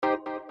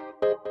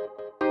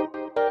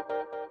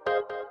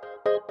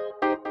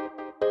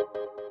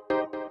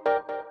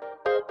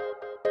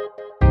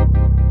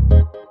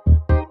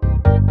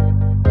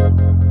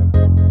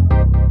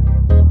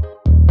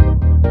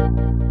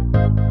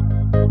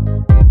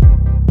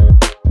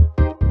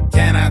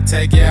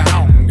take you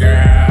home,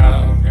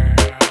 girl?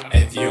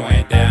 If you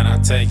ain't down,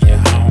 I'll take you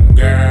home,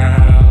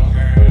 girl.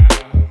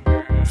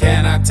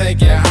 Can I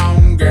take you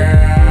home,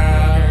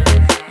 girl?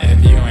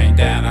 If you ain't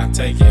down, I'll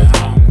take you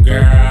home,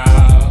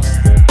 girl.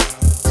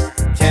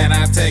 Can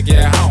I take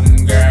you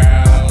home,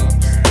 girl?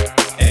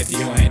 If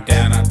you ain't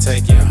down, I'll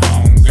take you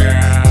home,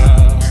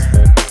 girl.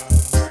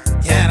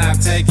 Can I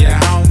take you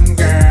home,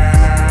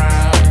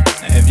 girl?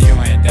 If you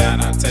ain't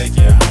down, I'll take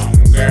you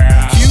home,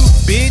 girl. Cute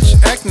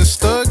bitch acting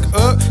stuck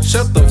up,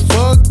 shut the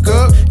fuck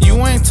up.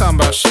 You ain't talking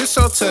about shit,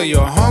 so tell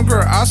your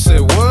homegirl I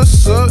said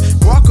what's up.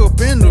 Walk up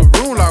in the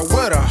room like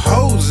where the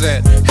hoes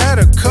at. Had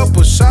a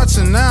couple shots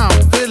and now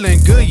I'm feeling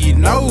good, you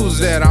knows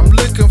that. I'm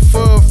looking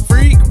for a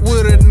freak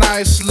with a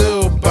nice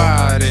little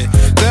body.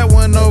 That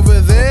one over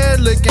there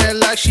looking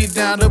like she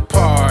down to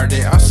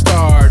party. I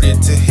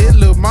started to hit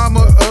lil'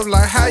 mama up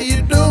like how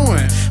you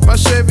doing? My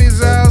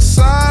Chevy's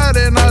outside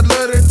and I'd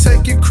let her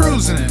take you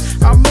cruising.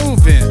 I'm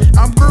moving,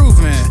 I'm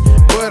grooving,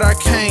 but I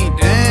can't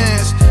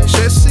dance.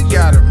 She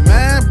got a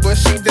man, but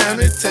she down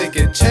to take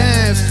a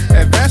chance.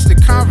 Advance the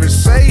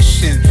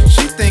conversation,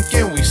 she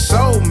thinking we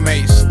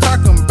soulmates.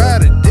 Talking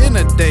about a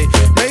dinner date,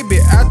 maybe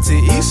out to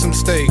eat some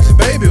steaks.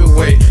 Baby,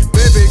 wait,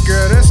 baby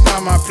girl, that's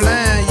not my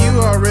plan.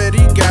 You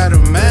already got a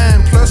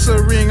man, plus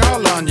a ring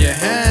all on your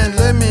hand.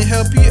 Let me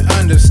help you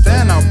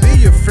understand, I'll be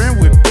your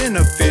friend with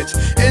benefits.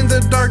 In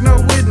the dark, no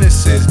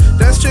witnesses,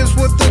 that's just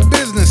what the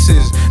business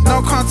is.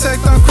 No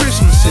contact on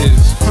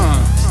Christmases,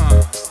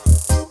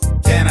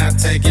 Can I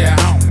take you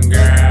home,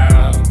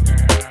 girl?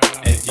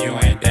 If you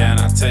ain't down,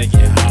 I'll take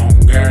you home,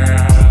 girl.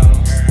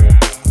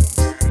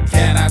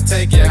 Can I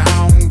take you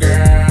home,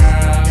 girl?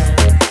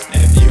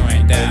 If you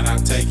ain't down, I'll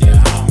take you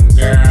home,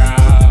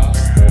 girl.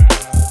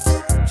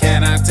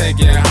 Can I take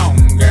you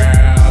home,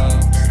 girl?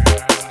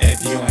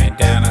 If you ain't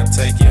down, I'll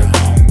take you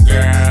home,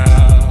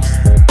 girl.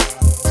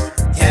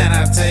 Can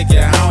I take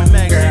you home,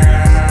 girl?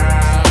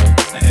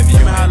 If you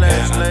ain't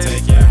down, I'll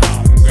take you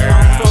home, girl.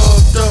 I'm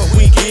fucked up,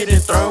 we getting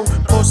throw.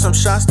 Pour some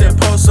shots, then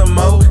pour some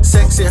more.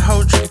 Sexy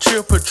hoe drink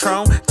chill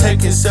Patron.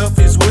 Taking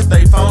selfies with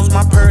they phones.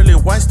 My pearly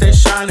whites, they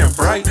shining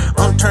bright.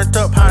 I'm turned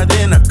up higher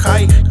than a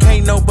kite.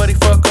 Can't nobody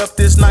fuck up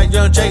this night.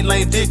 Young Jay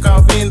laying dick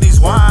off in these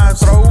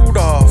wives. Throwed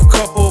off,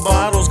 couple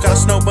bottles. Got a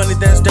snow bunny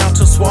that's down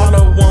to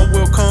swallow. One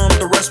will come,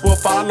 the rest will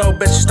follow.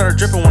 Bet she started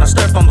dripping when I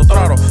stepped on the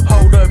throttle.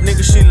 Hold up,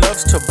 nigga, she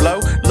loves to blow.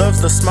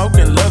 Loves the smoke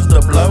and loves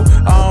the blow.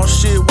 All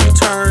shit, we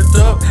turned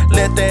up.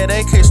 Let that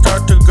AK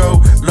start to go.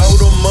 Load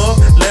them up,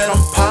 let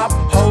them pop.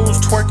 Hoes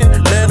twerking,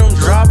 let them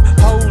drop.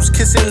 Hoes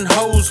kissing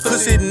hoes,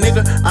 pussy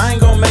nigga. I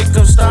ain't gon' make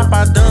them stop.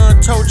 I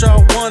done told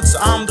y'all once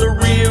I'm the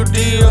real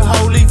deal.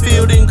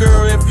 Holyfield and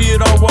girl, if you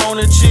don't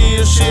wanna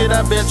chill, shit,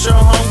 I bet your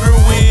hunger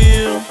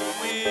will.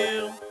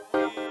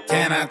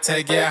 Can I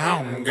take you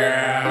home,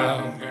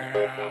 girl?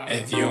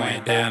 If you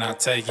ain't down, I'll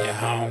take you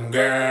home,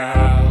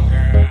 girl.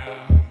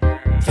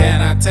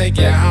 Can I take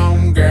you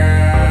home, girl?